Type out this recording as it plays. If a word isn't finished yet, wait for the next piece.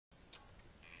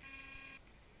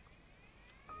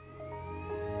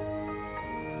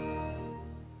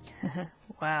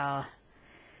Wow,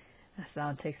 that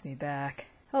sound takes me back.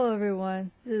 Hello everyone,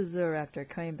 this is Zoroaraptor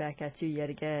coming back at you yet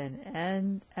again,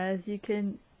 and as you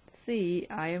can see,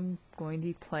 I am going to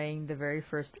be playing the very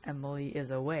first Emily is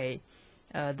Away.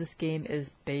 This game is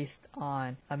based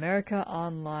on America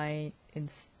Online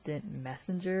Instant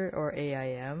Messenger, or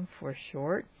AIM for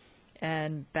short.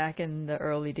 And back in the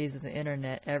early days of the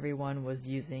internet, everyone was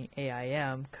using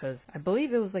AIM because I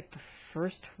believe it was like the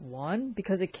first one,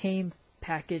 because it came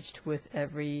packaged with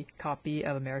every copy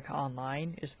of America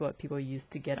Online is what people used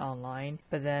to get online.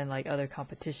 But then like other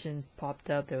competitions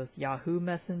popped up. There was Yahoo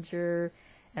Messenger,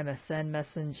 MSN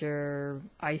Messenger,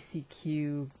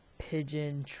 ICQ,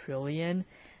 Pigeon, Trillion.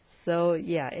 So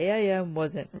yeah, AIM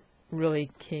wasn't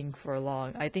really king for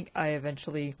long. I think I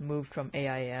eventually moved from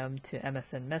AIM to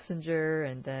MSN Messenger,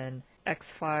 and then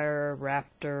Xfire,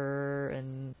 Raptor,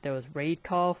 and there was Raid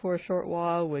Call for a short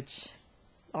while, which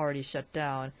already shut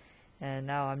down. And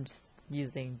now I'm just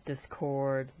using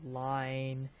Discord,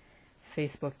 Line,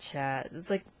 Facebook chat. It's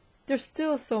like there's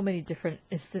still so many different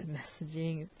instant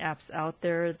messaging apps out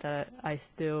there that I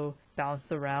still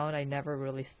bounce around. I never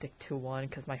really stick to one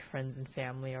because my friends and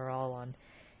family are all on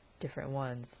different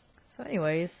ones. So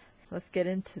anyways, let's get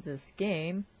into this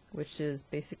game, which is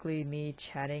basically me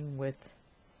chatting with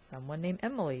someone named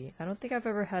Emily. I don't think I've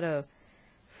ever had a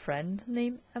friend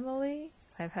named Emily.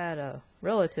 I've had a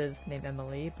relatives named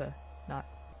Emily, but not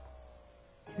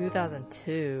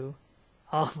 2002.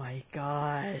 Oh my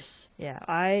gosh. Yeah,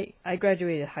 I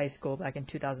graduated high school back in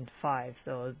 2005,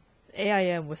 so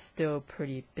AIM was still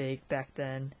pretty big back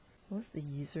then. What was the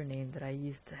username that I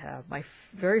used to have? My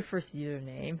very first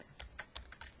username.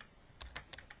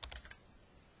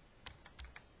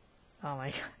 Oh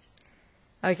my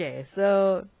god. Okay,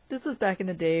 so this was back in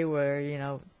the day where, you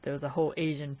know, there was a whole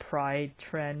Asian pride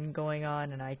trend going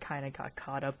on, and I kind of got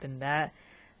caught up in that.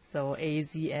 So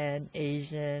AZN,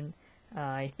 Asian.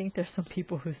 I think there's some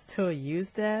people who still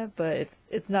use that, but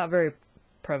it's not very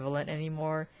prevalent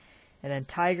anymore. And then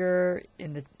Tiger,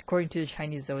 according to the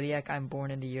Chinese zodiac, I'm born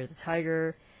in the year of the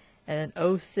Tiger. And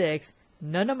then 06,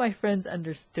 none of my friends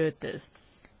understood this.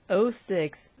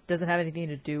 06 doesn't have anything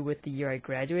to do with the year I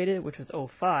graduated, which was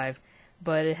 05,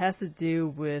 but it has to do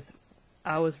with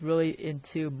I was really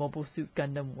into Mobile Suit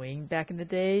Gundam Wing back in the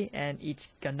day, and each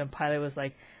Gundam pilot was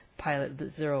like Pilot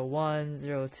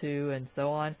 01, 02, and so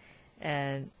on.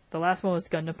 And the last one was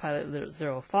Gundam Pilot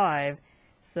 05,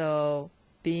 so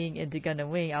being into Gundam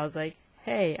Wing, I was like,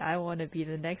 hey, I want to be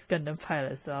the next Gundam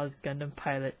pilot, so I was Gundam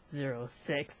Pilot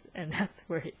 06, and that's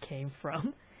where it came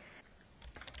from.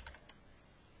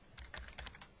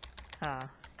 Ah.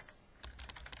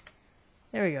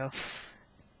 There we go.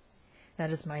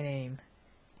 That is my name.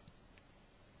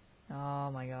 Oh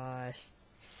my gosh.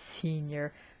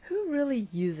 Senior. Who really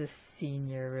uses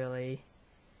senior, really?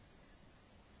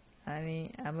 I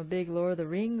mean, I'm a big Lord of the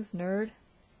Rings nerd.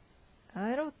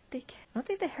 I don't think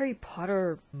the Harry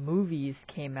Potter movies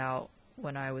came out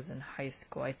when I was in high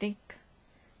school. I think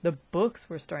the books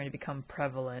were starting to become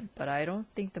prevalent, but I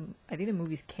think the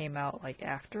movies came out like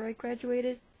after I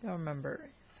graduated. I don't remember.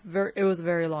 It was a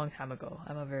very long time ago.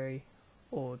 I'm a very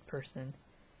old person.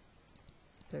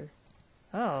 So,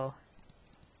 oh.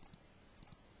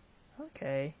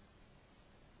 Okay.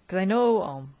 Because I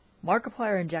know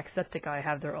Markiplier and Jacksepticeye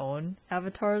have their own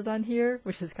avatars on here,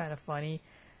 which is kind of funny.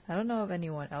 I don't know if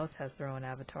anyone else has their own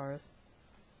avatars.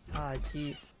 Ah,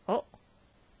 jeez. Oh!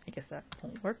 I guess that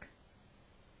won't work.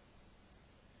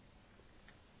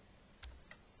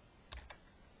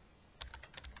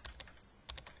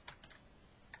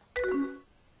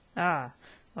 Ah,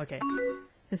 okay.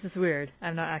 This is weird.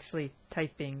 I'm not actually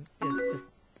typing. It's just...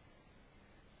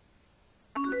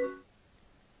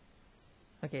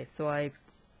 Okay, so I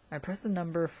press the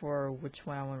number for which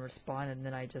one I want to respond, and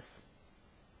then I just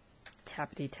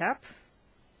tappity tap.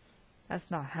 That's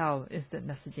not how instant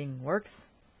messaging works.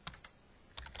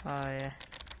 I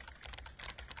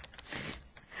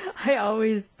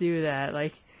always do that.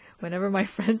 Like, whenever my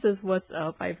friend says what's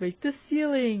up, I like the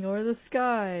ceiling or the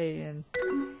sky, and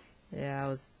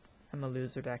yeah, I'm a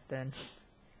loser back then.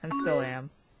 And still am.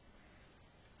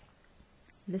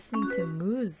 Listening to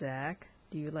Muzak.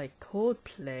 Do you like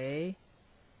Coldplay?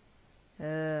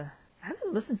 I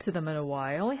haven't listened to them in a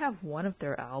while. I only have one of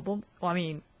their albums. Well, I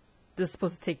mean, this is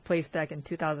supposed to take place back in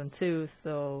 2002,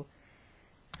 so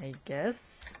I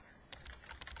guess.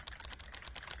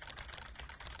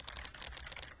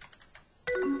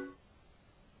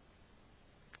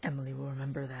 Emily will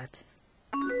remember that.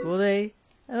 Will they?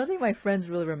 I don't think my friends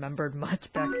really remembered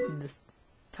much back in this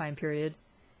time period.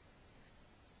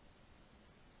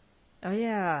 Oh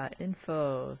yeah,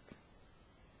 infos.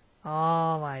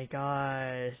 Oh my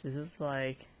gosh, this is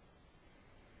like,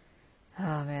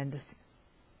 oh man, this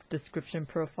description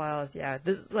profiles. Yeah,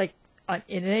 this like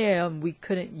in AIM we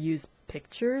couldn't use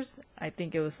pictures. I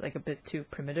think it was like a bit too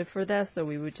primitive for that, so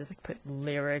we would just like put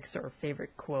lyrics or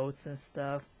favorite quotes and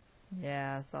stuff.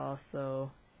 Yeah, it's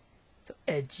also so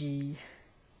edgy.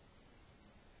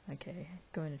 Okay,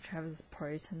 going to Travis'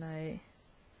 party tonight.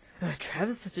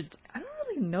 Travis is such a. I don't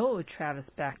really know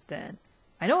Travis back then.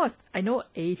 I know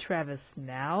a Travis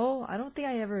now. I don't think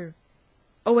I ever.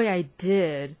 Oh wait, I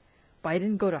did, but I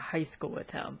didn't go to high school with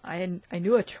him. I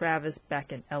knew a Travis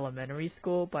back in elementary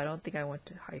school, but I don't think I went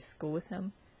to high school with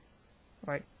him.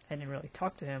 Right? I didn't really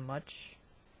talk to him much.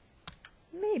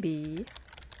 Maybe.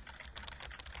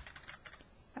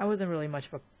 I wasn't really much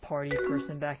of a party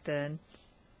person back then.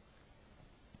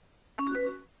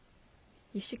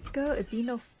 You should go. It'd be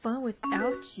no fun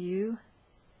without you.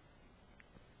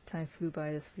 Time flew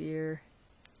by this year.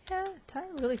 Yeah,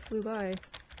 time really flew by.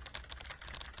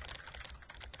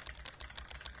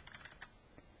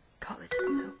 College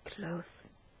is so close.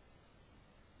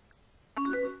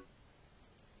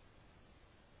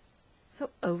 So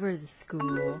over the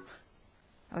school.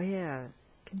 Oh yeah,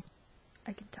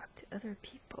 I can talk to other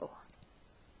people.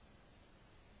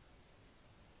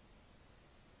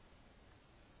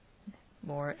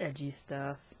 More edgy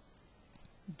stuff.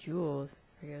 Jules,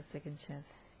 I got a second chance.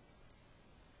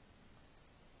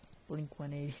 Blink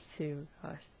 182,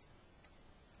 gosh.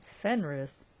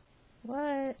 Fenris?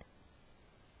 What?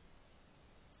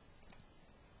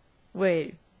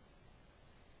 Wait.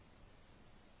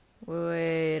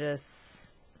 Wait a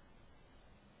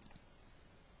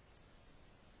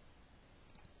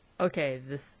Okay,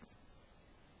 this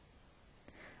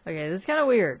is kind of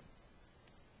weird.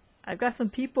 I've got some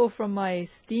people from my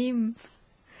Steam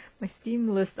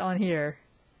list on here.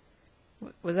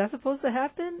 Was that supposed to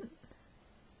happen?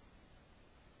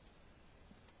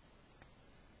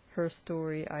 Her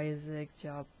Story, Isaac,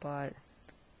 Jobbot.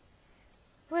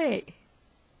 Wait.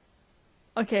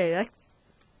 Okay,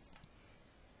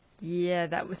 yeah,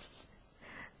 that was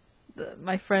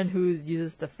my friend who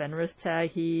uses the Fenris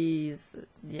tag. He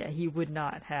would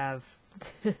not have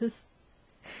this.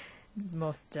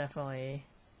 Most definitely.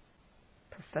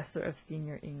 Professor of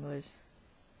Senior English.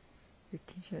 Your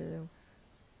teacher.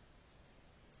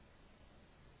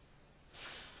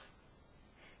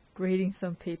 Grading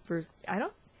some papers.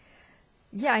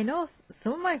 Yeah, I know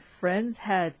some of my friends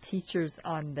had teachers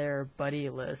on their buddy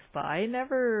list, but I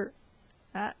never.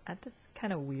 That's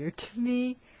kind of weird to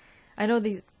me. I know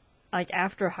these, like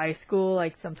after high school,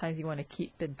 like sometimes you want to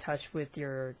keep in touch with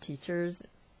your teachers,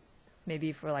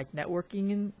 maybe for like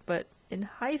networking, but in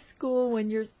high school when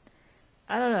you're,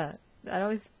 I don't know, that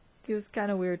always feels kind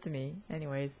of weird to me.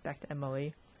 Anyways, back to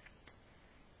Emily.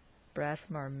 Brad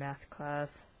from our math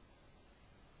class.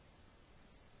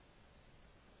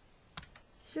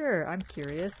 Sure, I'm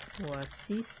curious. What's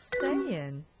he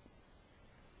saying?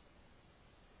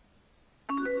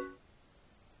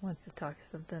 Wants to talk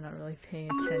something, not really paying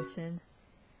attention.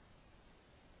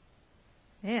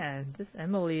 Man, this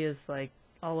Emily is like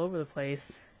all over the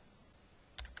place.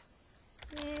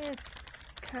 Yeah, it's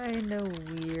kinda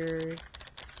weird.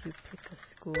 Did you pick a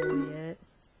school yet?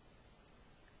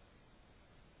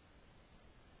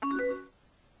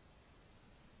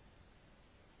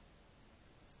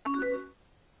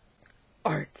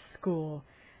 Art school.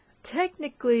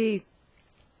 Technically,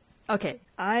 okay,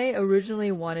 I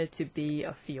originally wanted to be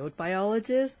a field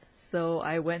biologist, so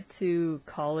I went to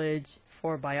college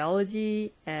for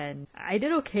biology, and I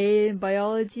did okay in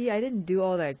biology. I didn't do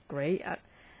all that great. I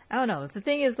don't know. The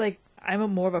thing is, like, I'm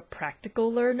more of a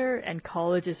practical learner, and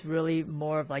college is really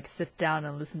more of like sit down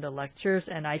and listen to lectures,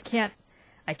 and I can't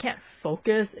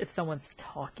focus if someone's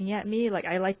talking at me. Like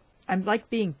I'm like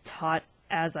being taught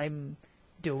as I'm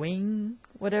doing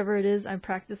whatever it is I'm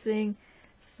practicing.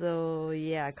 So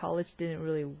yeah, college didn't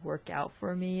really work out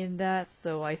for me in that,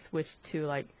 so I switched to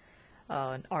like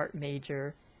an art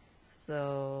major.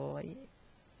 So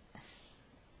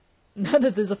none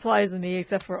of this applies to me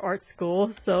except for art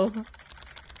school, so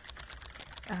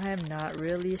I'm not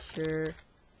really sure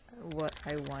what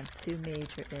I want to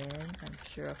major in. I'm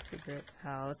sure I'll figure it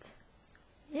out.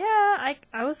 Yeah,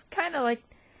 I was kind of like,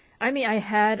 I mean, I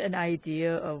had an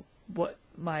idea of what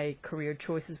my career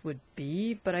choices would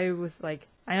be, but I was like,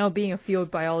 I know being a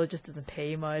field biologist doesn't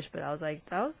pay much, but I was like,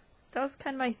 that was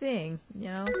kind of my thing, you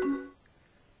know?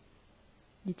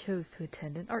 You chose to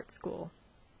attend an art school.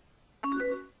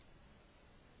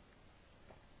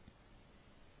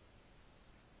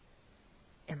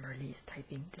 Emily is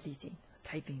typing, deleting,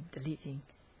 typing, deleting.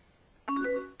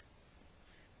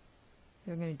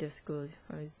 You're gonna diff school,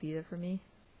 always be there for me.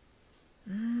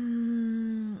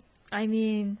 I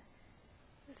mean,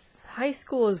 high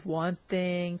school is one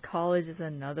thing, college is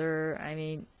another. I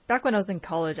mean, back when I was in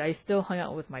college, I still hung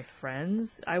out with my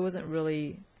friends. I wasn't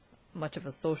really much of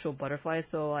a social butterfly,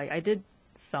 so like I did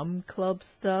some club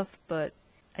stuff, but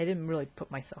I didn't really put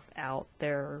myself out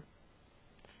there.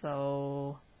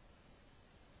 So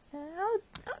I'll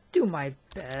do my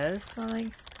best. Like,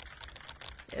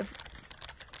 if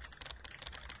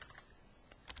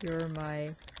you're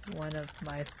one of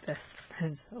my best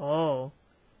friends. Oh,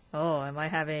 am I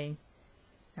having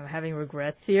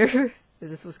regrets here? Is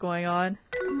this what's going on?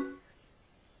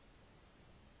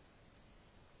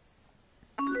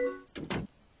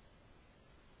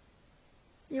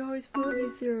 You always will be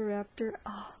Zero Raptor.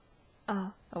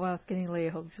 Oh wow, it's getting late.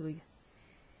 I hope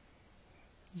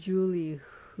Julie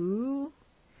who?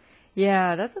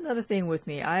 Yeah, that's another thing with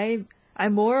me. I'm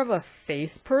more of a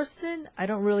face person. I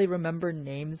don't really remember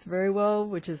names very well,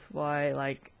 which is why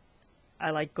like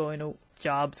I like going to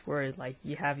jobs where like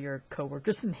you have your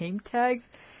coworkers' name tags,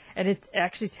 and it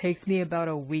actually takes me about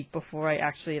a week before I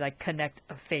actually like connect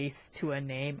a face to a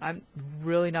name. I'm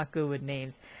really not good with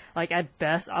names. Like at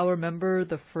best I'll remember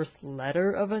the first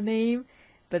letter of a name,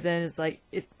 but then it's like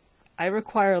I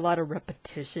require a lot of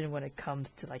repetition when it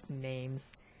comes to like names.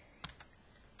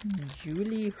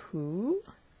 Julie who?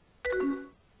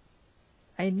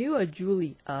 I knew a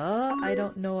Julie. I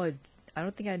don't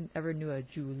think I ever knew a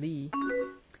Julie.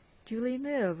 Julie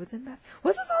Mill with the math.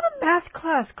 What's with all the math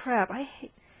class crap?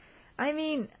 I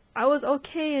mean, I was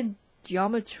okay in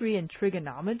geometry and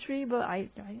trigonometry, but I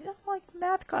don't like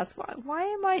math class. Why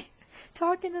am I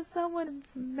talking to someone in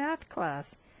math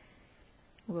class?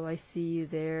 Will I see you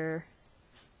there?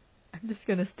 I'm just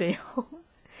gonna stay home.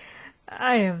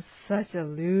 I am such a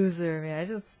loser, man. I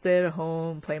just stay at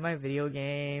home, play my video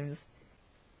games.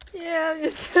 Yeah,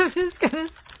 I'm just gonna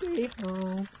stay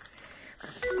home.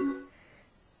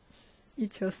 You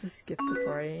chose to skip the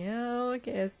party. Oh,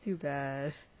 okay, that's too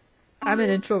bad. I'm an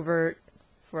introvert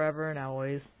forever and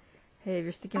always. Hey, if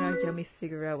you're sticking around, help me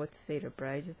figure out what to say to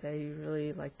Brad. Just that you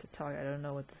really like to talk. I don't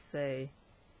know what to say.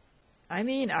 I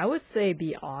mean, I would say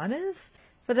be honest,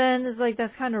 but then it's like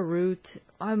that's kind of rude.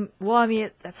 Well, I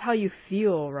mean, that's how you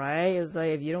feel, right? It's like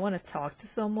if you don't want to talk to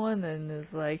someone, then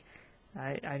it's like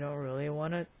I don't really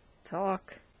want to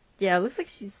talk. Yeah, it looks like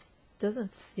she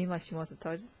doesn't seem like she wants to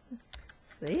talk. Just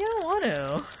say you don't want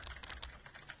to.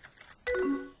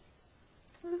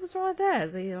 What's wrong with that?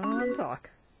 It's like you don't want to talk.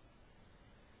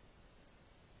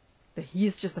 But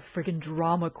he's just a freaking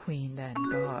drama queen then.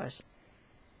 Gosh.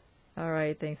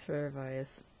 Alright, thanks for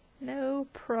advice. No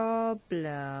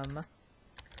problem.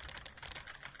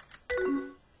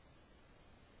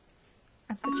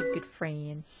 I'm such a good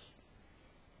friend.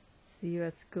 See you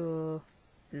at school.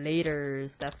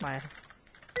 Laters. That's my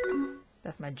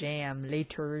jam.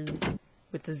 Laters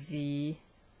with a Z.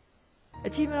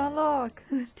 Achievement unlock.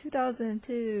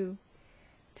 2002.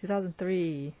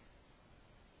 2003.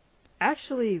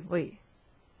 Actually, wait.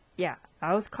 Yeah,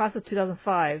 I was class of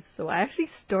 2005, so I actually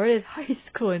started high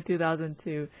school in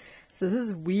 2002. So this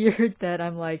is weird that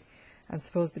I'm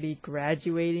supposed to be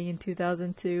graduating in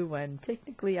 2002 when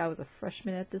technically I was a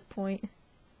freshman at this point.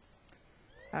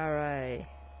 Alright.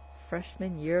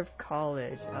 Freshman year of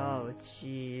college. Oh,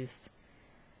 jeez.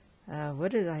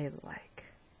 What did I like?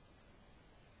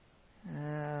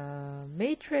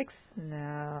 Matrix?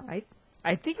 No.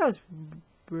 I think I was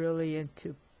really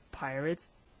into pirates.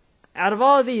 Out of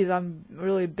all of these, I'm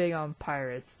really big on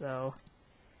pirates, so.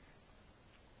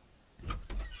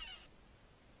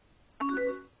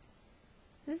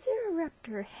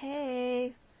 Zeroraptor,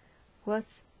 hey!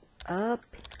 What's up,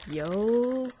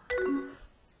 yo?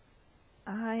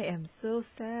 I am so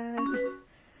sad.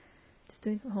 Just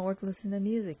doing some homework, listening to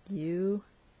music, you.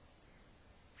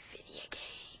 Video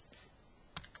games!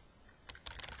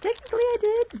 Technically I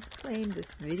did playing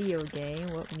this video game.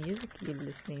 What music are you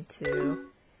listening to?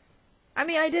 I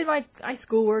mean, I did my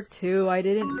schoolwork too. I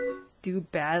didn't do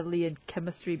badly in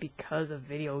chemistry because of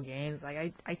video games.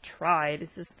 Like, I tried.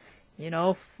 It's just,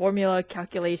 formula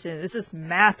calculation. It's just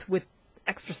math with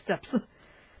extra steps.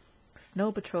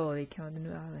 Snow Patrol, they came with the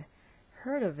new outlet.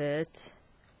 Heard of it?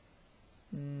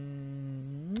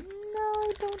 No,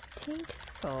 I don't think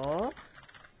so.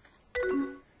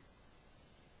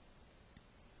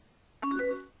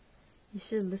 You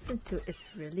should listen to it. It's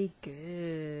really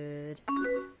good.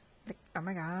 Like, oh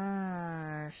my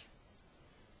gosh.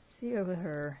 See over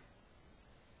her.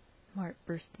 Mark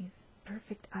Burstein's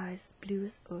perfect eyes,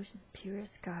 bluest ocean,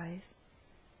 purest skies.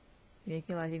 You make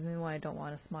me laugh even when I don't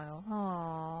want to smile.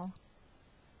 Aww.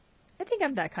 I think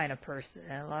I'm that kind of person.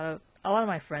 A lot of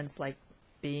my friends like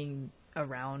being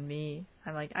around me.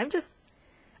 I'm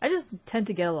I just tend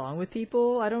to get along with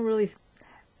people. I don't really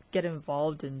get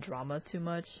involved in drama too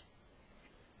much.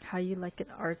 How you like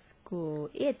an art school?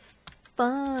 It's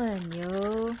fun,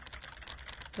 yo.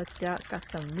 Looked out, got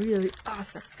some really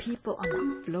awesome people on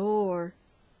the floor.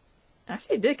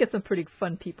 Actually, I did get some pretty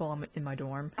fun people in my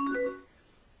dorm.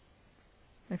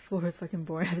 My floor is fucking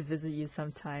boring. I have to visit you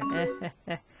sometime.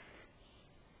 Got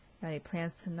any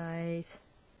plans tonight?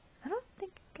 I don't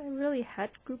think I really had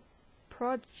group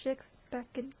projects back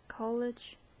in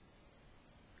college.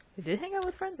 We did hang out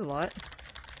with friends a lot.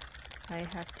 I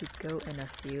have to go in a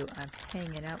few. I'm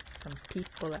hanging out with some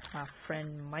people at my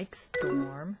friend Mike's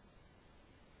dorm.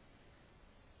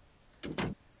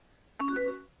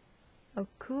 Oh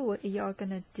cool, what are y'all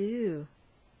gonna do?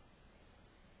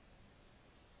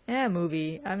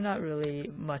 Movie. I'm not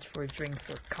really much for drinks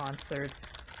or concerts.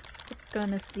 We're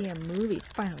gonna see a movie.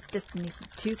 Final Destination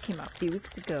 2 came out a few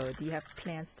weeks ago. Do you have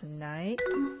plans tonight?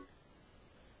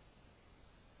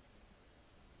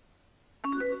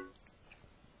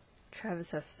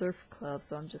 Travis has surf club,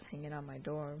 so I'm just hanging out my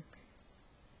dorm.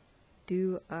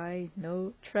 Do I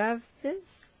know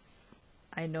Travis?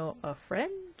 I know a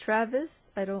friend, Travis.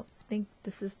 I don't think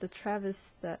this is the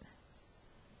Travis that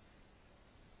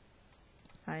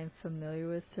I'm familiar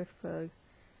with. Surf club.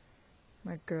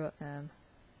 My girl M.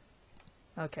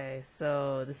 Okay,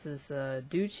 so this is a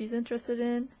dude she's interested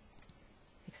in.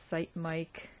 Excite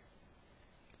Mike.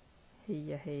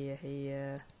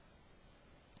 Hey.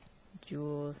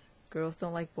 Jules. Girls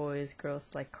don't like boys. Girls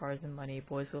like cars and money.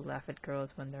 Boys will laugh at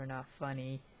girls when they're not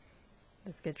funny.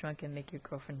 Let's get drunk and make your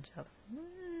girlfriend jealous.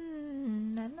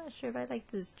 I'm not sure if I like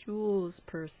this Jules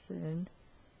person.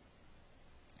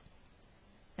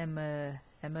 Emma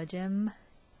Gem.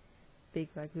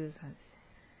 Big black blues.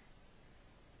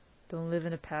 Don't live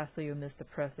in the past or you'll miss the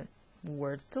present.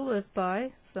 Words to live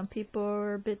by. Some people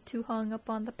are a bit too hung up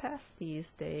on the past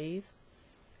these days.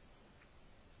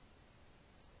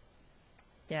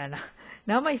 Yeah,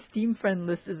 now my Steam friend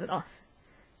list isn't on.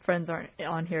 Friends aren't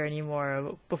on here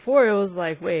anymore. Before it was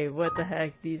like, wait, what the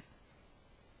heck? These.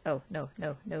 Oh, no,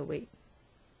 wait.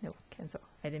 No, cancel.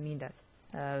 I didn't mean that.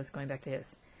 I was going back to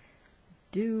his.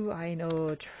 Do I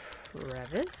know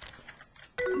Travis?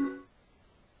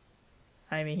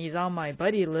 I mean, he's on my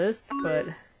buddy list, but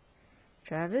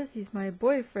Travis, he's my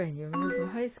boyfriend. You remember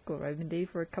from high school? I've been dating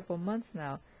for a couple months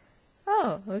now.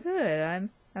 Oh, well, good. I'm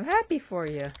happy for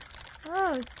you.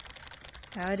 Oh,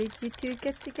 how did you two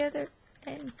get together?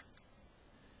 And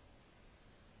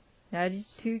how did you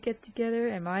two get together?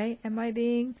 Am I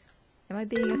being a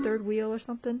third wheel or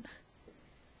something?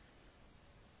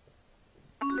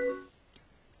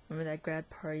 Remember that grad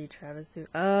party Travis threw?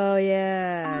 Oh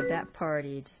yeah, that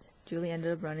party. Julie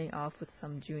ended up running off with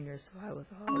some juniors, so I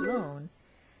was all alone.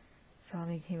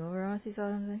 Tommy came over, honestly saw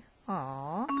him like,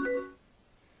 aww.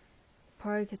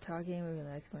 Party kept talking, we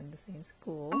realized going to the same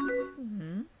school.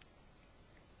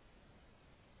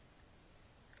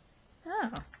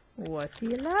 Oh, what's he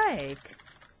like?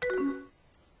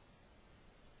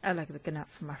 I like looking out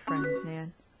for my friends,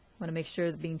 man. Want to make sure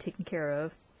they're being taken care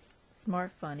of.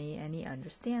 Smart, funny, and he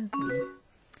understands me.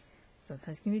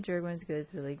 Sometimes can be jerk when it's good,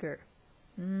 it's really good.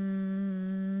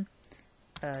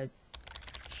 A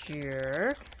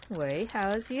jerk? Wait, how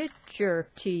is he a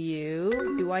jerk to you?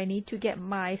 Do I need to get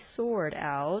my sword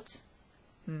out?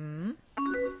 I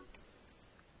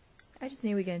just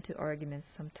need we get into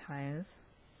arguments sometimes.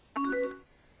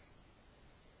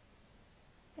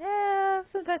 Yeah,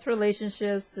 sometimes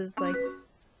relationships is like,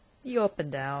 you up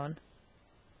and down.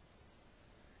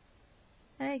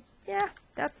 Like, yeah,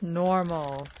 that's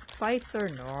normal. Fights are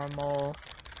normal.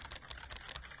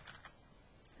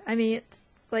 I mean, it's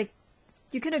like,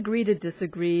 you can agree to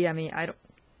disagree. I mean,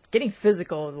 getting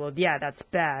physical, well, yeah, that's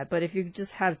bad. But if you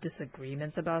just have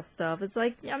disagreements about stuff, it's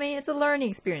like, I mean, it's a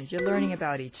learning experience. You're learning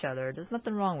about each other. There's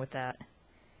nothing wrong with that.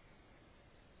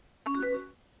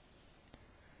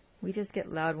 We just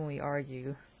get loud when we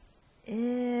argue.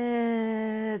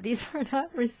 These are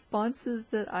not responses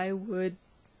that I would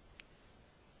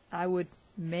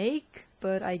make,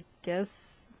 but I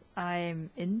guess I'm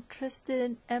interested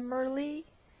in Emily.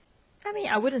 I mean,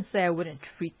 I wouldn't say I wouldn't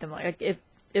treat them like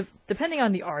if depending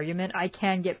on the argument, I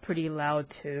can get pretty loud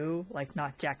too, like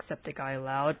not Jacksepticeye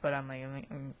loud, but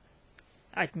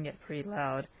I can get pretty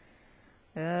loud.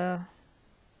 I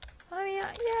mean,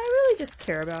 yeah, I really just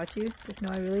care about you. Just know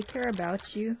I really care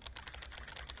about you.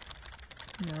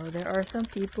 No, there are some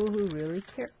people who really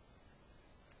care.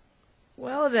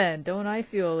 Well then, don't I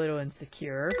feel a little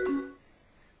insecure?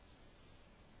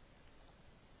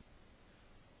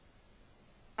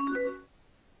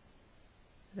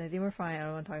 I think we're fine. I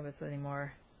don't want to talk about this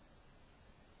anymore.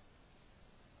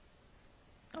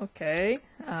 Okay.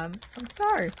 I'm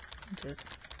sorry. Just.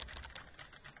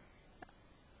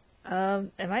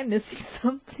 Am I missing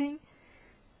something?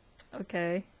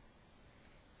 Okay.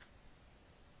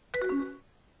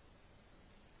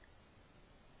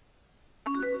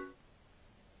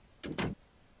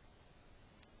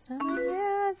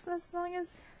 Yeah, as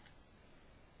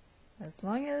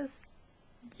long as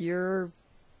you're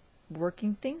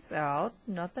working things out,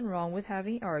 nothing wrong with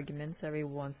having arguments every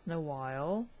once in a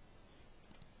while.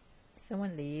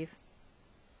 Someone leave.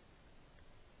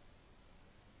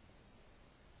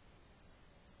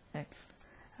 I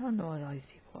don't know what all these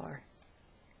people are.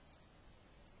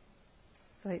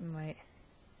 Site might.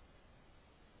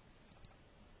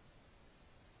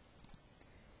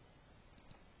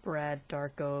 Brad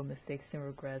Darko, Mistakes and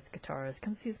Regrets, Guitarist.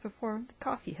 Come see us perform the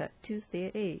Coffee Hut, Tuesday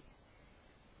at 8.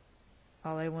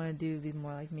 All I want to do is be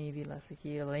more like me, be less like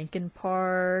you. Linkin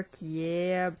Park.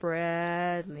 Yeah,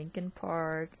 Brad. Linkin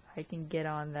Park. I can get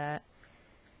on that.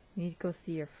 You need to go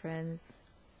see your friends.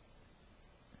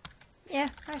 Yeah,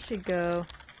 I should go.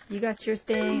 You got your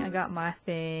thing, I got my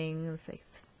thing. It's like,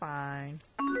 it's fine.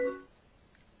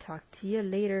 Talk to you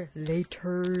later.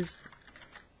 Laters.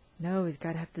 No, we've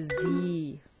got to have the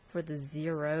Z for the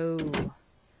 0.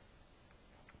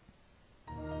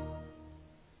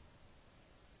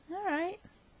 Alright.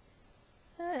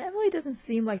 Emily doesn't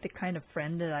seem like the kind of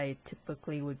friend that I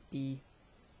typically would be.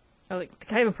 Or like the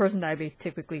kind of a person that I'd be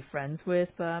typically friends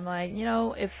with, but I'm like, you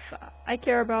know, if I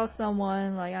care about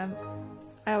someone, like I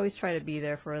always try to be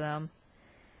there for them.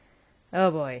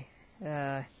 Oh boy.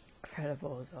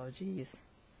 Incredibles, oh jeez.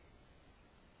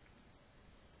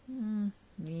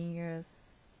 Mean Girls.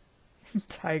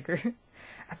 Tiger.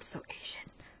 I'm so Asian.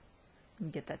 Let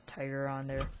me get that tiger on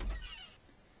there.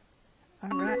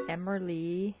 Alright,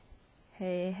 Emily.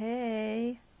 Hey,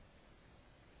 hey.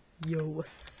 Yo,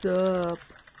 what's up?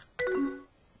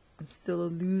 I'm still a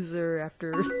loser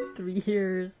after 3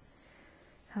 years.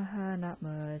 Haha, not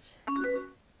much.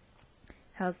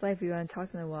 How's life? We haven't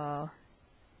talked in a while.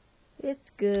 It's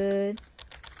good.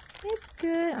 It's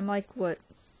good. I'm like, what?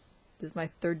 This is my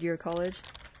 3rd year of college.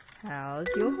 How's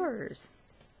yours?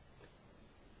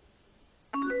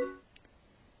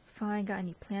 It's fine. Got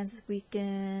any plans this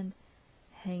weekend?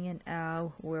 Hanging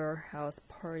out, warehouse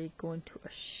party, going to a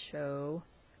show.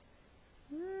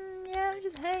 Yeah, I'm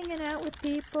just hanging out with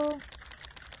people.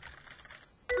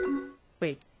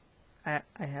 Wait, I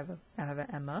have an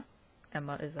Emma.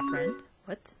 Emma is a friend.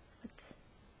 What?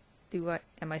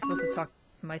 Am I supposed to talk?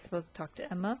 Am I supposed to talk to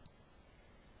Emma?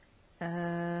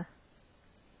 A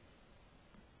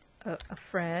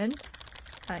friend?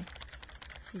 Hi.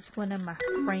 She's one of my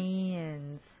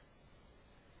friends.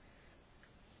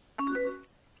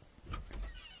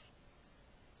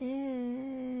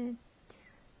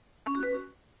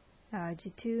 How'd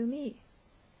you two meet?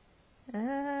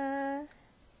 Yeah,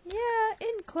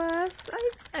 in class.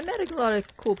 I met a lot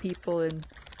of cool people in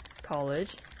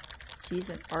college. She's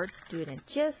an art student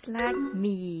just like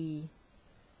me.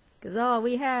 'Cause all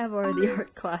we have are the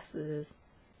art classes.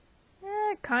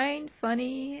 Kind,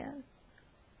 funny.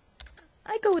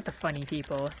 I go with the funny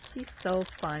people. She's so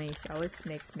funny. She always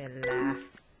makes me laugh.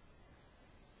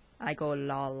 I go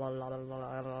la la la la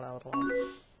la la la.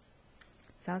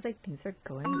 Sounds like things are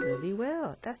going really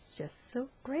well. That's just so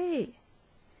great.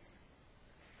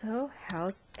 So,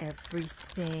 how's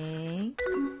everything?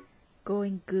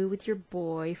 Going good with your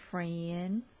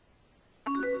boyfriend?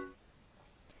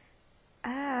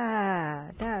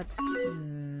 That's...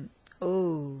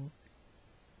 oh.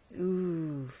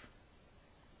 Oof.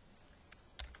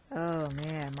 Oh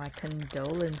man, my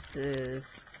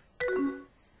condolences.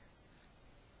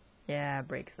 Yeah,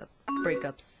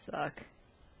 breakups suck.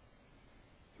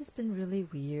 It's been really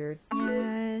weird.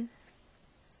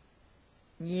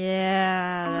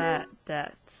 Yeah,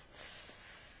 that's...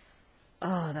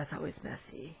 oh, that's always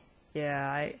messy.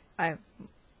 Yeah, I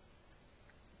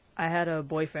had a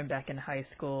boyfriend back in high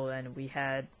school, and we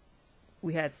had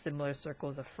similar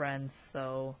circles of friends,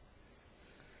 so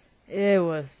it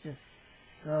was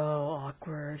just so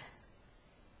awkward.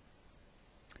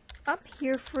 I'm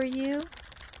here for you.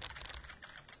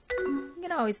 You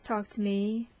can always talk to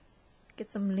me.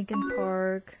 Get some Linkin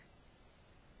Park.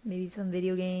 Maybe some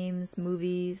video games,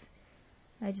 movies.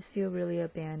 I just feel really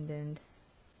abandoned.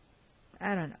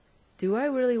 I don't know. Do I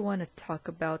really want to talk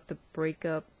about the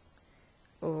breakup?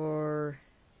 Or...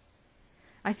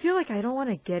 I feel like I don't want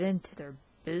to get into their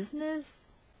business.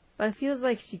 But it feels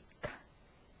like she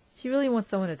really wants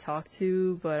someone to talk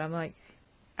to. But I'm like...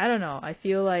 I don't know. I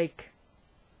feel like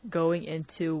going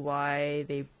into why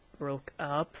they broke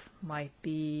up might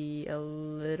be a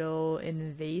little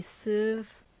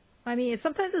invasive. I mean,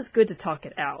 sometimes it's good to talk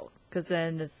it out, because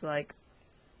then it's like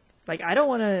I don't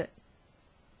want to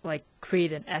like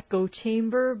create an echo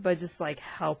chamber, but just like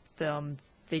help them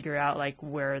figure out like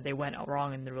where they went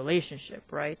wrong in the relationship,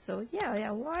 right? So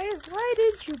yeah, why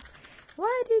did you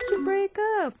break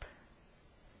up?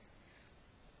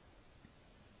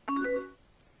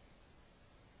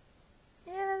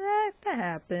 Yeah, that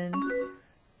happens.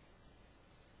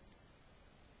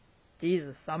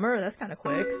 Jesus, summer? That's kind of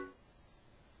quick.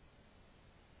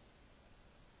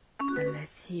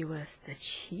 Unless he was the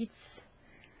cheats.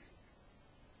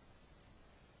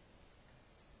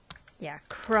 Yeah,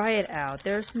 cry it out.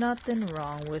 There's nothing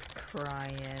wrong with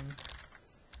crying.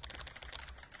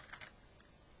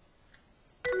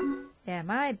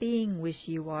 Am I being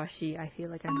wishy-washy? I feel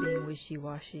like I'm being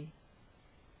wishy-washy.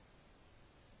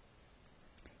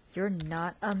 You're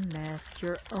not a mess.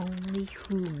 You're only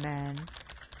human.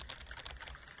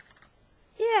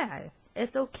 Yeah,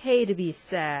 it's okay to be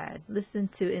sad. Listen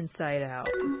to Inside Out.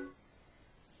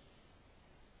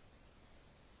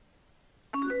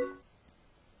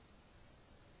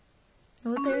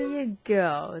 Well, there you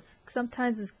go.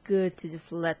 Sometimes it's good to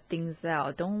just let things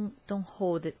out. Don't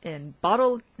hold it in.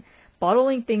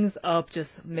 Bottling things up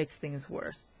just makes things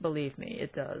worse. Believe me,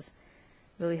 it does.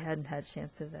 Really hadn't had a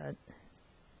chance of that.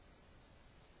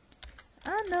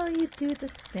 I know you do the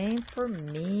same for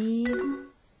me.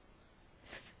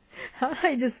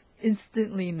 I just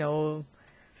instantly know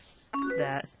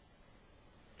that.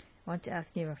 I want to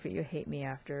ask you if you hate me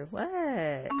after.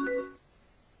 What?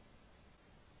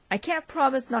 I can't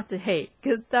promise not to hate,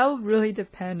 because that will really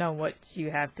depend on what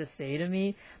you have to say to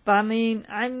me. But I mean,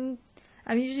 I'm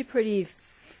usually pretty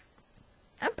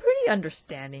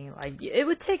understanding. Like, it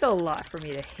would take a lot for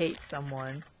me to hate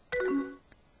someone.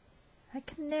 I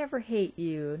can never hate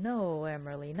you. No,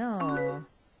 Emerly, no.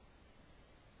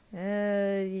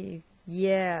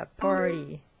 Yeah,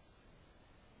 party.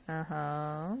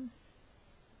 Uh-huh.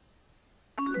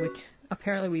 Which,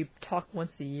 apparently we talk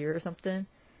once a year or something.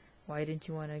 Why didn't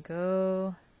you want to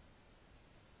go?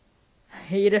 I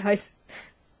hate it. I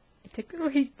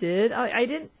technically did. I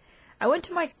didn't. I went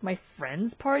to my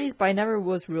friends' parties, but I never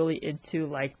was really into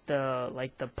like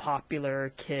the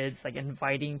popular kids, like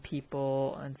inviting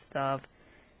people and stuff.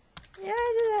 Yeah,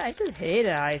 I just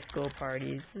hated high school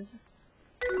parties. It's just,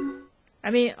 I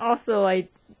mean, also I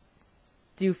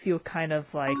do feel kind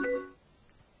of like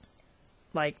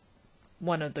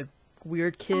one of the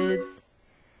weird kids.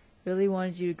 Really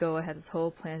wanted you to go. I had this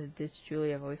whole plan to ditch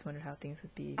Julie. I've always wondered how things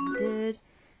would be if you did.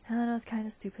 I don't know, it's kind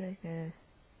of stupid.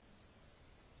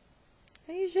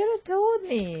 You should have told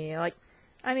me. Like,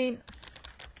 I mean,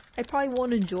 I probably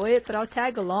won't enjoy it, but I'll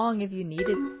tag along if you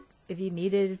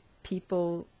needed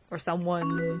people or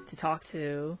someone to talk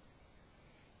to.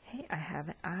 Hey, I have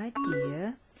an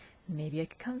idea. Maybe I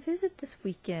could come visit this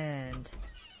weekend.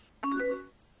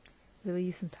 Really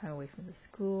use some time away from the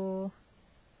school.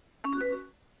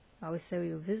 I always say we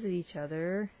will visit each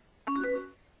other.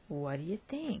 What do you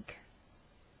think?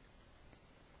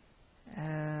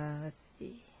 Let's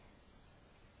see.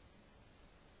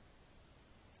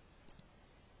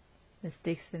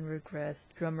 Mistakes and regrets.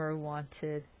 Drummer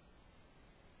wanted.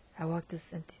 I walked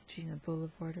this empty street on the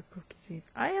boulevard of broken dreams.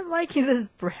 I am liking this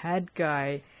Brad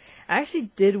guy. I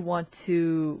actually did want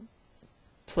to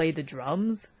play the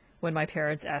drums when my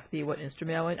parents asked me what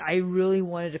instrument I wanted. I really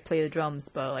wanted to play the drums,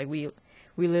 but like we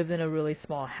lived in a really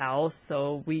small house,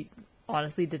 so we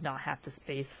honestly did not have the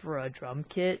space for a drum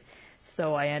kit.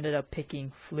 So I ended up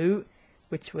picking flute,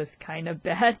 which was kind of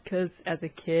bad because as a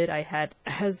kid I had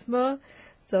asthma.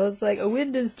 So it's like a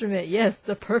wind instrument. Yes,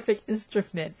 the perfect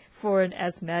instrument for an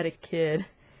asthmatic kid.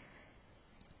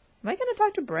 Am I gonna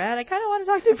talk to Brad? I kind of want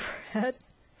to talk to Brad.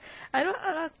 I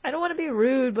don't want to be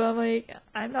rude, but I'm like,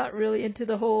 I'm not really into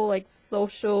the whole like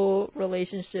social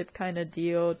relationship kind of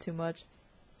deal too much.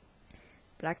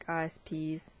 Black eyes,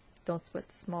 peas. Don't sweat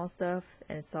the small stuff,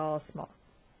 and it's all small.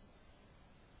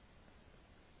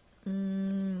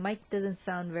 Mike doesn't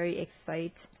sound very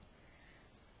excited.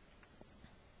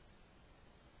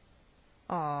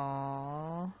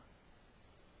 Aww.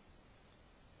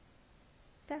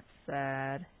 That's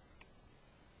sad.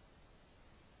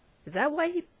 Is that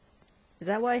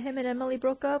why him and Emily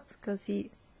broke up? Because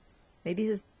maybe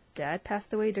his dad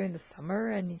passed away during the summer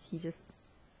and he just,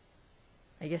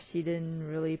 I guess she didn't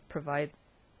really provide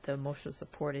the emotional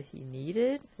support that he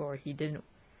needed, or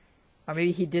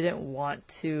maybe he didn't want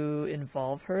to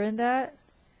involve her in that.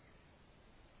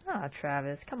 Ah,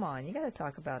 Travis, come on, you gotta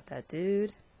talk about that,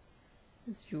 dude.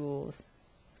 It's Jules.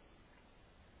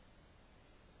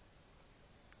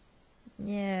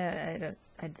 Yeah, it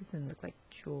doesn't look like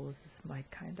Jules is my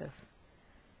kind of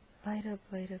Light up,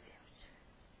 light up.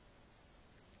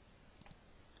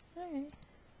 Alright.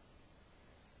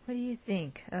 What do you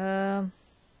think? Yeah,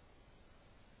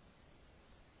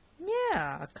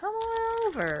 come on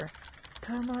over.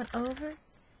 Come on over.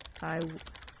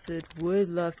 Would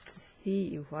love to see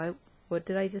you. What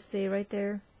did I just say right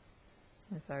there?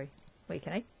 I'm sorry. Wait,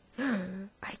 can I?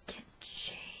 I can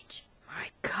change my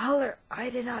color. I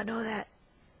did not know that.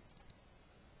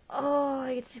 Oh,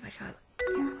 I get to change my color.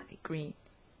 Yeah, let me green.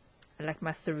 I like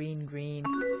my serene green.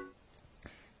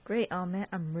 Great, oh man,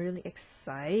 I'm really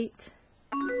excited.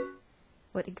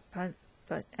 What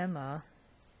but Emma?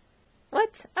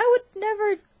 What? I would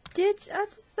never ditch. I'd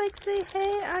just like say,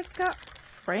 hey, I got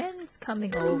friends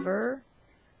coming over.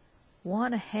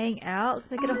 Wanna hang out? Let's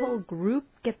make it a whole group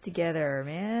get together,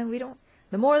 man. We don't.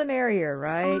 The more the merrier,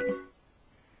 right?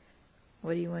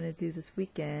 What do you want to do this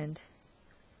weekend?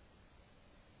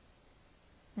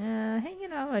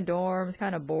 Hanging out in my dorm is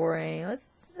kind of boring. Let's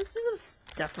do some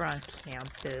stuff around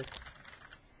campus.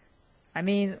 I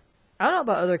mean, I don't know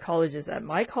about other colleges. At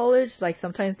my college, like,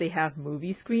 sometimes they have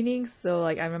movie screenings. So,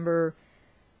 like, I remember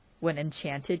when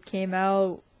Enchanted came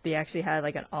out, they actually had,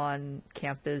 like, an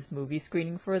on-campus movie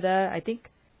screening for that. I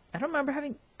remember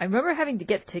having to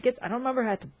get tickets. I don't remember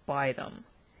how to buy them.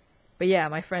 But yeah,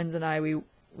 my friends and I,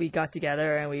 we got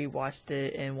together and we watched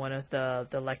it in one of the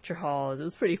lecture halls. It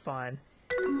was pretty fun.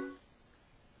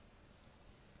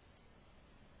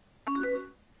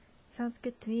 Sounds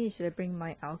good to me. Should I bring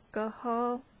my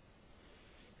alcohol?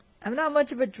 I'm not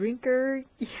much of a drinker.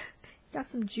 Got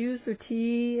some juice or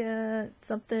tea,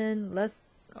 something less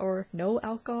or no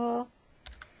alcohol?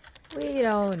 We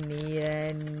don't need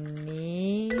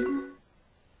any.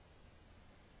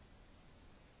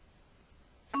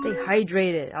 Stay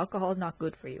hydrated. Alcohol is not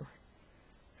good for you.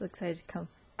 So excited to come.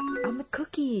 On the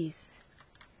cookies.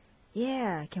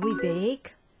 Yeah, can we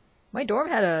bake? My dorm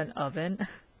had an oven.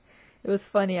 It was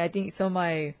funny. I think some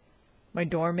of my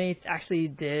dorm mates actually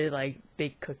did like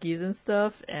bake cookies and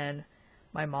stuff, and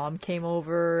my mom came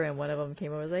over and one of them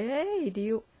came over and was like, hey,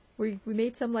 we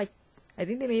made some like, I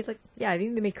think they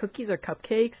made cookies or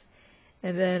cupcakes.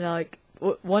 And then like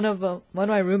one of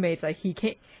my roommates, like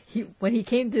when he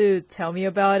came to tell me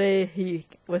about it, he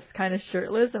was kind of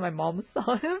shirtless and my mom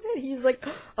saw him and he's like,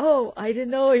 oh, I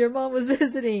didn't know your mom was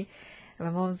visiting. And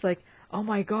my mom's like, oh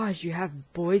my gosh, you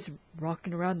have boys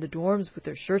rocking around the dorms with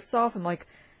their shirts off? I'm like,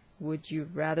 would you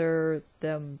rather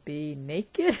them be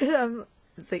naked?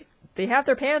 It's like, they have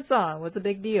their pants on. What's the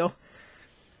big deal?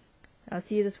 I'll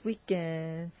see you this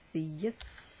weekend. See you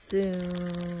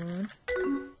soon.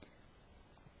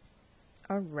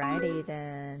 Alrighty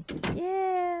then.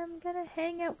 Yeah, I'm gonna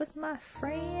hang out with my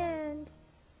friend.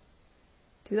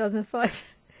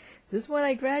 2005. This is when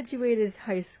I graduated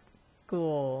high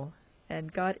school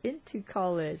and got into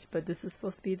college, but this is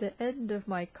supposed to be the end of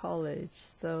my college,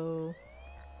 so...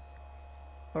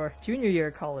 Or junior year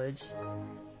of college.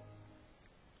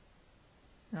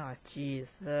 Oh, jeez. Is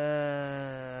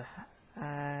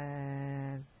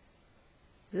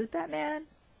this Batman?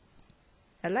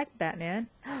 I like Batman.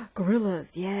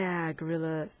 Gorillas! Yeah,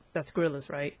 gorillas. That's gorillas,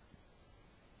 right?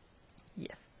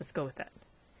 Yes, let's go with that.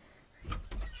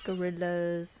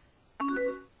 Gorillas.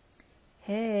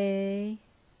 Hey.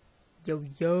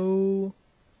 Yo-yo.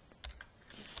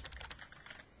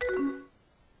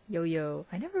 Yo-yo.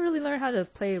 I never really learned how to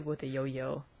play with a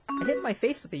yo-yo. I hit my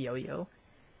face with a yo-yo.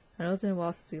 I know it's been a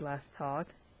while since we last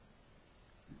talked.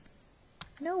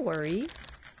 No worries.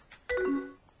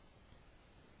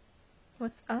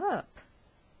 What's up?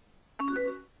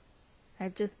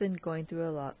 I've just been going through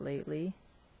a lot lately.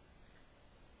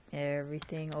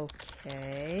 Everything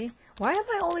okay? Why am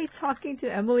I only talking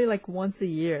to Emily like once a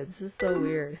year? This is so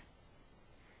weird.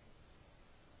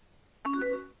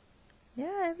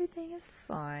 Yeah, everything is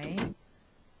fine.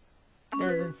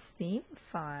 Doesn't seem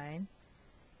fine.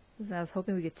 I was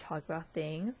hoping we could talk about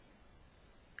things.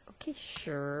 Okay,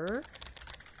 sure.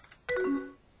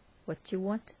 What you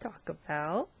want to talk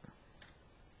about?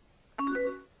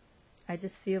 I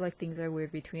just feel like things are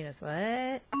weird between us.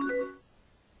 What?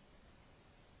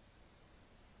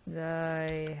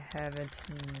 I haven't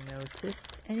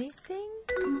noticed anything.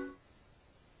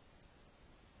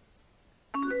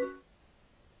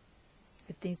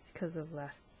 I think it's because of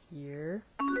last year.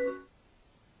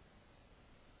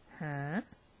 Huh?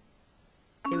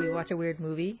 Did we watch a weird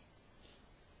movie?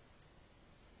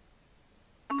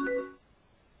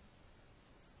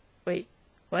 Wait,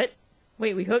 what?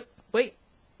 Wait, we hooked? Wait,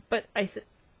 but I said,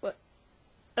 what?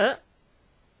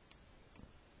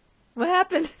 What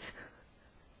happened?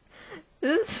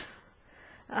 This,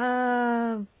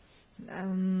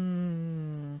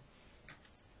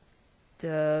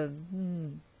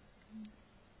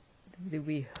 Did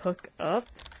we hook up?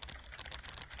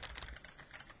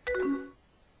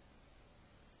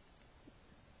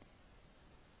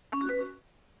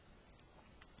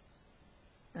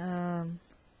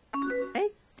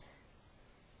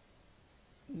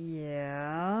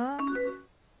 Yeah.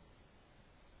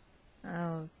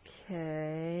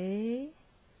 Okay.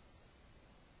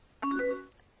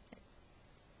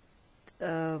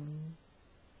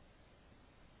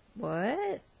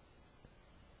 What?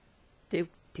 Did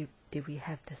we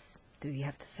have this? Do we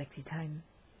have the sexy time?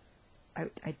 I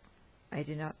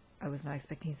did not. I was not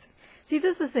expecting. See,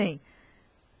 this is the thing.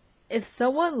 If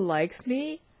someone likes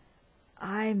me,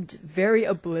 I'm very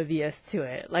oblivious to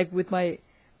it. Like with my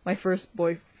first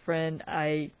boyfriend,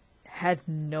 I had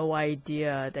no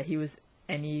idea that he was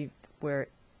anything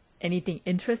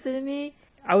interested in me.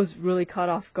 I was really caught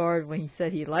off guard when he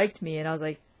said he liked me, and I was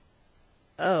like,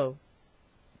 oh,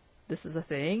 this is a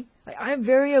thing? Like, I'm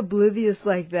very oblivious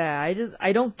like that.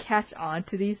 I don't catch on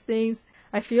to these things.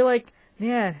 I feel like,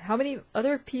 man, how many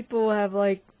other people have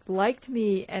liked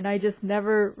me and I just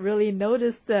never really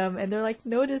noticed them, and they're like,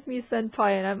 notice me,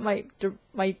 senpai, and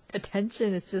my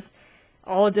attention is just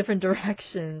all different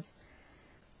directions.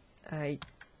 I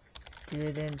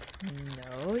didn't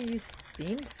know. You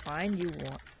seemed fine. You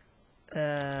want...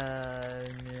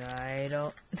 I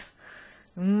don't...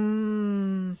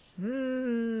 I'm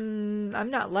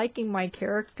not liking my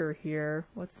character here.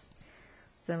 What's...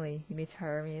 Suddenly, you may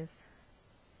tire me is...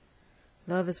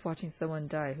 Love is watching someone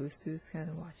die. Who's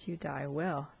gonna watch you die?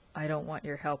 Well, I don't want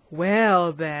your help.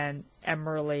 Well then,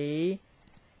 Emerly.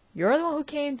 You're the one who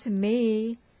came to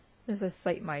me. There's a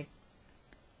sight mic.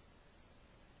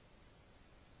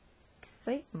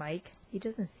 Excite Mike? He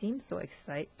doesn't seem so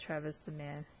excite, Travis the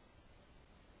man.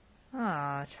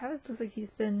 Ah, Travis looks like he's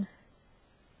been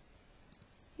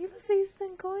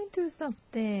going through some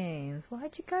things.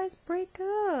 Why'd you guys break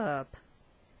up?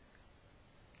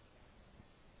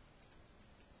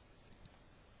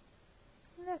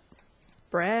 That's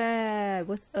Brad.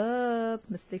 What's up?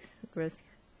 Mistakes risk.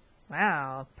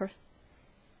 Wow.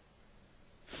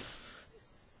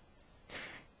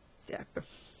 Yeah.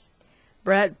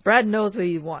 Brad knows what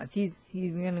he wants. He's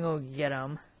gonna go get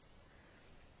him.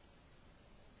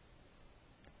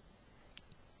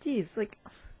 Jeez, like,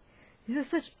 these are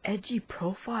such edgy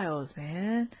profiles,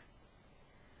 man.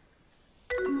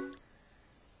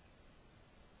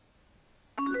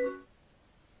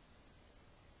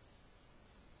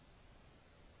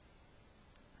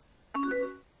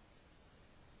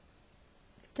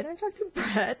 Can I talk to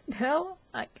Brad now?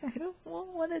 I don't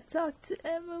want to talk to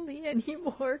Emily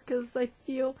anymore because I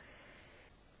feel...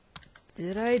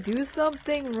 Did I do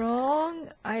something wrong?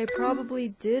 I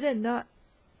probably did and not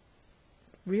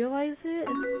realize it?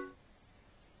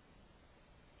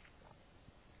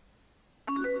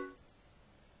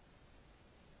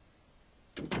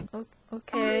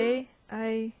 Okay,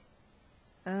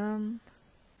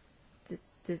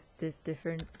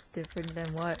 different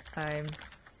than what? I'm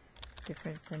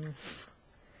different than...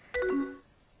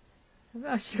 I'm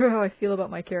not sure how I feel about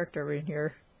my character in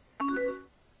here.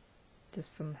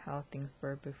 Just from how things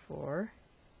were before.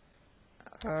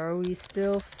 Are we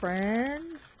still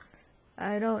friends?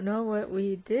 I don't know what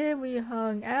we did. We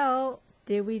hung out.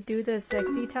 Did we do the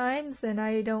sexy times? And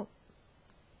I don't...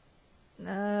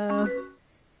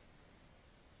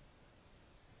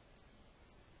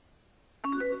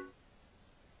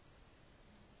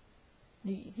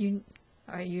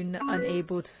 Are you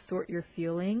unable to sort your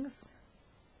feelings?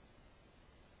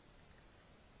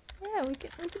 Yeah, we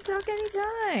can talk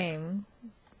anytime.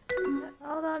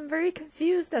 Although I'm very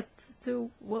confused as to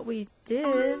what we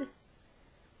did.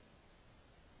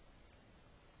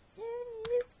 Yeah,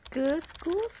 it's good.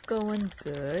 School's going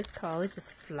good. College is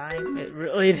flying. It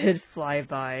really did fly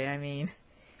by. I mean,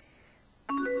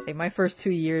 like my first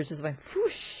 2 years just went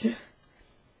whoosh.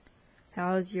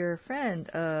 How's your friend?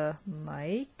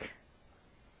 Mike?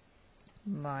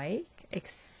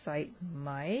 Excite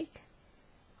Mike?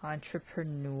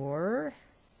 Entrepreneur?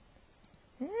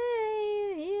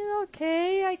 Hey, he's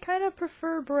okay. I kind of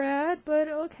prefer Brad, but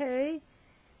okay.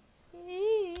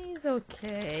 He's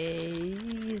okay.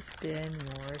 He's been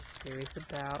more serious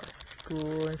about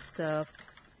school and stuff.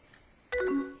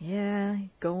 Yeah,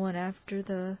 going after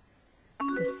the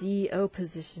CEO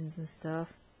positions and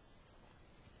stuff.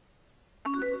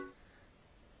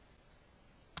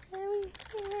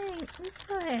 We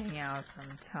still hang out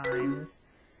sometimes.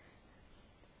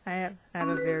 I have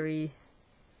a very...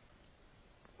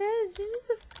 Yeah, just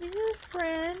a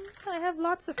friend. I have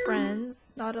lots of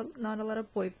friends. Not a lot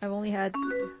of boyfriends. I've only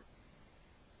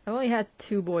had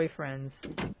 2 boyfriends.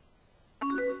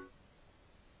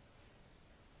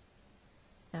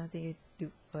 Now, something you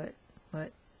do. What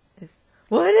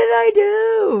did I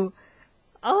do?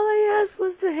 All I asked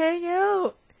was to hang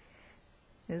out.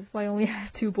 This is why I only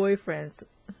have 2 boyfriends.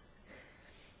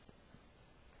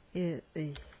 Is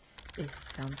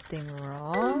something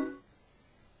wrong?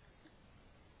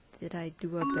 Did I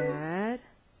do a bad?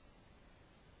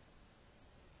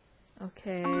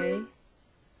 Okay.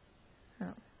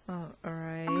 Oh,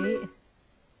 alright.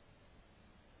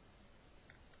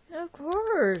 Of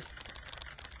course.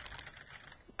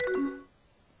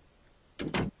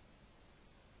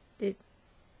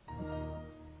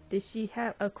 Did she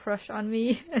have a crush on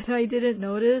me and I didn't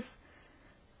notice?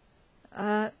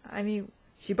 I mean,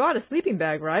 she bought a sleeping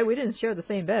bag, right? We didn't share the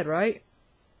same bed, right?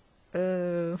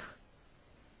 Okay.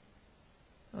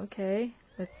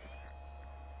 That's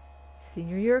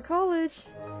senior year of college.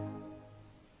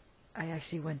 I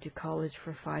actually went to college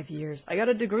for 5 years. I got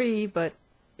a degree, but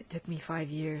it took me 5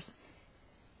 years.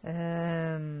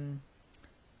 I'm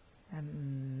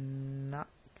not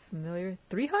familiar.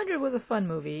 300 was a fun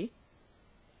movie.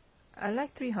 I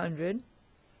like 300.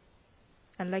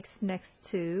 I like Snacks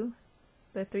too.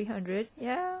 But 300,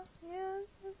 yeah,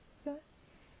 that's good.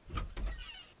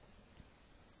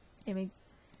 I mean,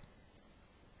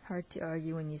 hard to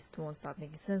argue when you still won't stop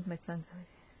making sense. My son.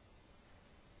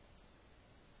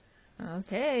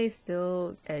 Okay,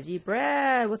 still edgy.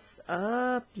 Brad, what's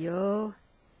up, yo?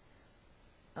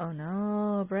 Oh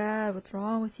no, Brad, what's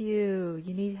wrong with you?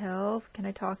 You need help? Can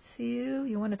I talk to you?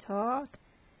 You want to talk?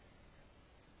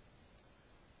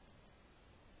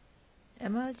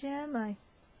 Emma Jam,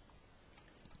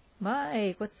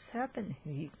 Mike, what's happened?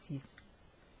 He's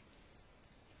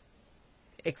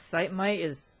Excite Mike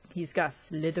he's got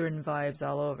Slytherin vibes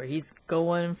all over. He's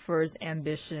going for his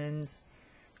ambitions.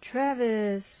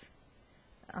 Travis,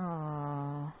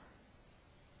 oh,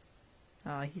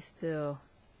 he's still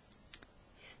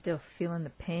feeling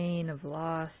the pain of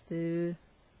loss, dude.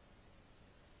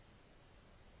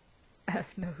 I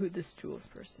don't know who this Jules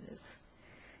person is.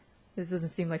 This doesn't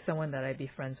seem like someone that I'd be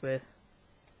friends with.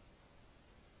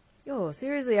 Yo,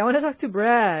 seriously, I want to talk to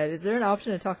Brad. Is there an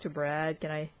option to talk to Brad?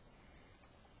 Can I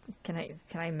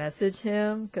message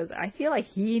him? Because I feel like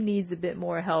he needs a bit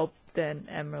more help than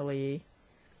Emily.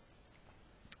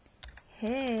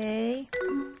 Hey,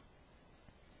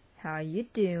 how you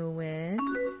doing?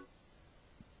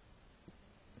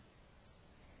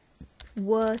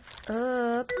 What's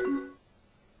up?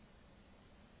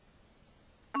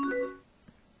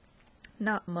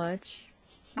 Not much.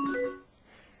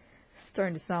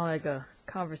 Starting to sound like a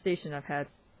conversation I've had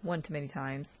one too many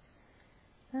times.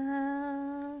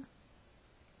 I'm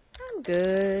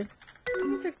good.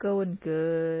 Things are going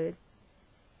good.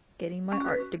 Getting my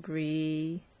art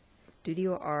degree.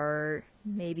 Studio art.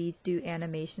 Maybe do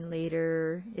animation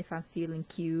later if I'm feeling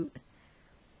cute.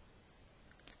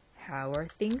 How are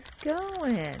things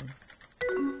going?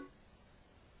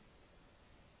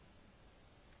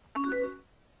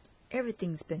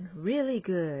 Everything's been really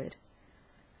good.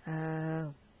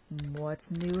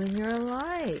 What's new in your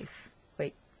life?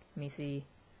 Wait, let me see.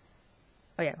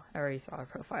 Oh yeah, I already saw her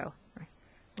profile. Right.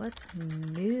 What's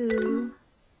new?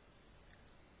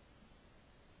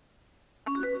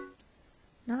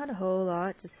 Not a whole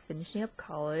lot, just finishing up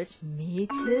college. Me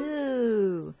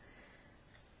too!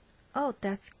 Oh,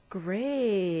 that's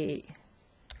great!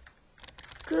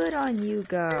 Good on you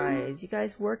guys. You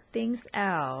guys worked things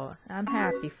out. I'm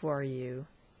happy for you.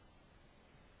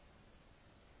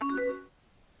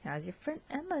 How's your friend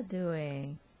Emma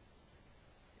doing?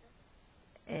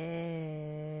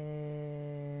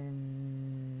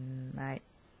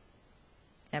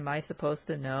 Am I supposed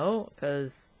to know?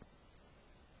 Because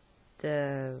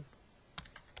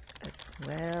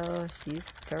well, she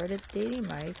started dating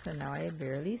Mike, so now I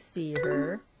barely see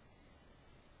her.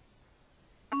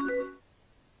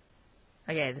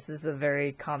 Okay, this is a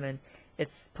very common.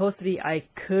 It's supposed to be I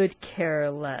could care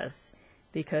less.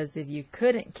 Because if you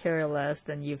couldn't care less,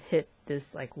 then you've hit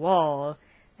this like wall.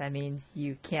 That means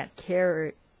you can't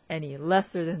care any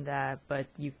lesser than that, but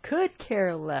you could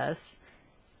care less.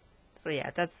 So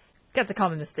yeah, that's a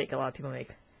common mistake a lot of people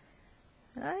make.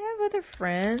 I have other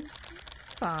friends. It's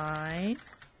fine.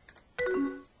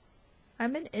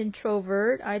 I'm an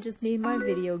introvert. I just need my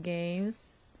video games.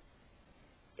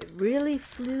 It really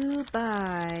flew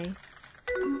by.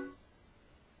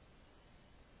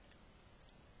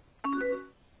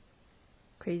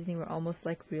 Crazy thing, we're almost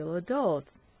like real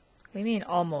adults. What do you mean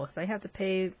almost? I had to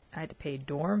pay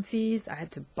dorm fees, I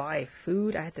had to buy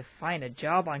food, I had to find a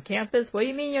job on campus. What do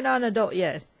you mean you're not an adult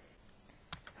yet?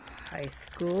 High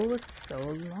school was so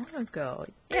long ago.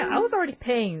 Yeah, I was already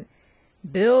paying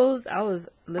bills, I was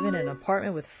living in an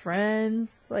apartment with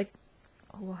friends. Like,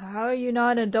 How are you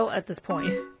not an adult at this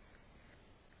point?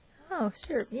 Oh,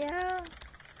 sure, yeah.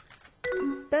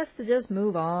 It's best to just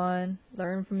move on,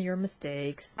 learn from your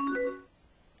mistakes.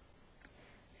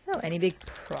 So, any big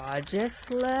projects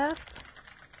left?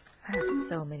 I have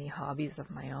so many hobbies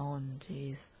of my own,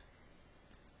 jeez.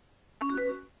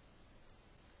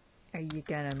 Are you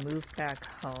gonna move back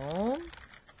home?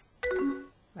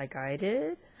 Like I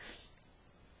did?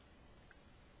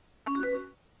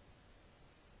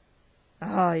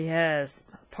 Oh yes,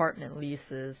 apartment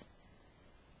leases.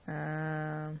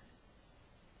 How's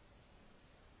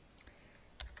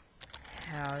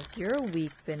your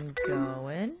week been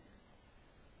going?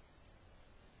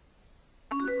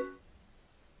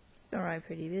 It's been alright,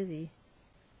 pretty busy.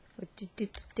 What did you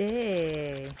do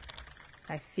today?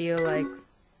 I feel like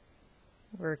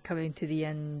we're coming to the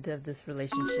end of this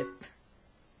relationship.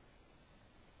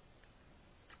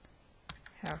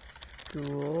 How's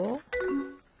school?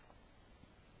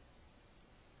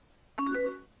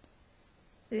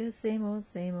 The same old,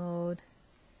 same old.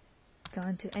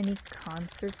 Gone to any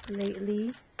concerts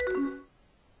lately?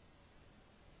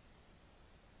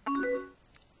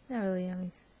 Not really, I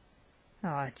mean...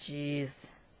 Aw, jeez.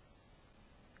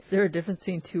 Is there a difference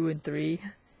between 2 and 3?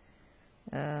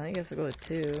 I guess I'll go with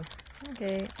 2.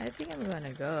 Okay, I think I'm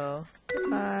gonna go.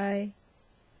 Goodbye.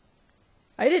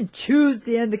 I didn't choose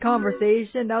to end the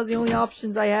conversation. That was the only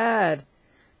options I had.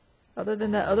 Other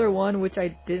than that other one, which I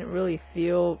didn't really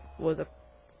feel was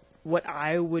what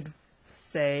I would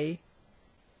say.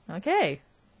 Okay,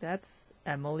 that's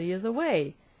Emily is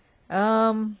away.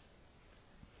 I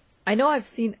know I've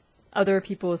seen other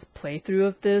people's playthrough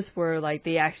of this where like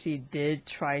they actually did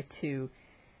try to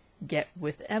get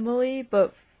with Emily,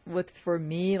 but for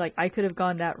me, like I could have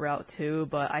gone that route too,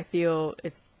 but I feel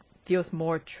it feels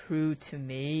more true to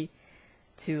me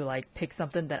to like pick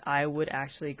something that I would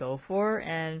actually go for.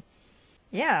 And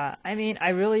yeah, I mean, I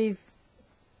really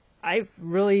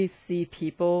see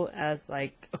people as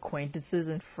like acquaintances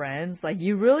and friends. Like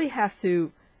you really have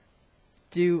to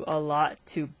do a lot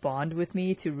to bond with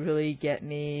me to really get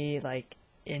me like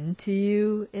into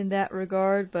you in that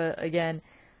regard. But again,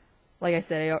 like I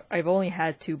said, I've only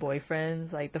had 2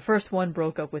 boyfriends. Like the first one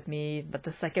broke up with me, but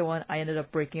the second one I ended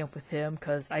up breaking up with him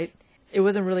because it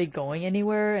wasn't really going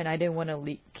anywhere, and I didn't want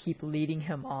to keep leading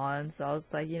him on. So I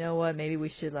was like, you know what, maybe we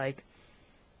should like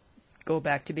go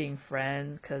back to being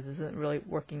friends because this isn't really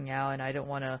working out, and I don't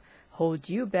want to hold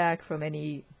you back from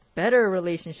any better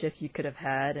relationship you could have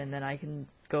had, and then I can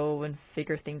go and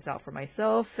figure things out for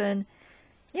myself. And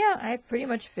yeah, I pretty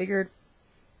much figured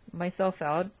myself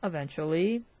out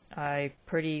eventually. I'm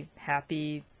pretty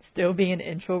happy still being an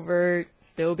introvert,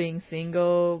 still being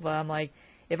single, but I'm like,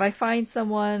 if I find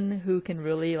someone who can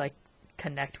really like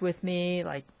connect with me,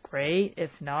 like great.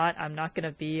 If not, I'm not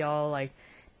gonna be all like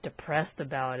depressed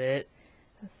about it.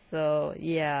 So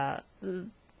yeah,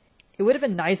 it would have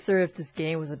been nicer if this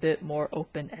game was a bit more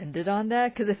open-ended on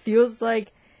that, because it feels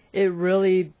like it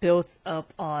really builds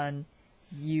up on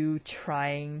you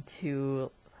trying to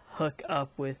hook up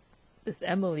with this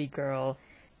Emily girl.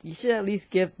 You should at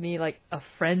least give me like a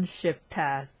friendship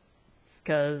path,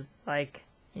 because like,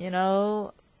 you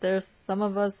know, there's some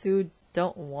of us who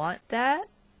don't want that.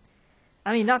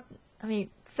 I mean,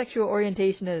 sexual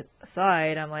orientation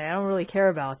aside, I'm like, I don't really care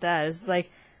about that. It's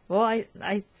like, well,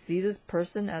 I see this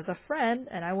person as a friend,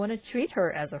 and I want to treat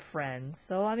her as a friend.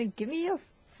 So, I mean, give me a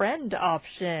friend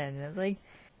option. It's like,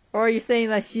 or are you saying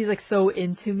that she's like so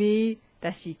into me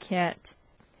that she can't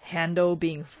handle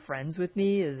being friends with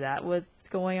me? Is that what's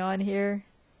going on here?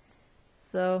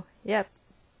 So, yep,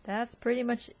 that's pretty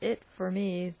much it for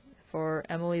me for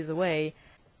Emily's Away.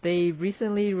 They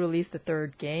recently released the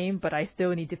 3rd game, but I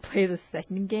still need to play the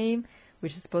 2nd game,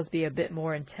 which is supposed to be a bit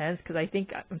more intense, because I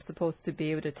think I'm supposed to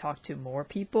be able to talk to more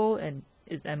people, and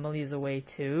is Emily's Away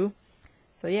too.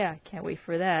 So yeah, can't wait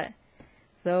for that.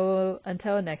 So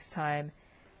until next time,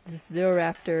 this is Zero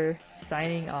Raptor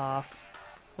signing off.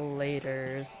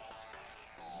 Laters.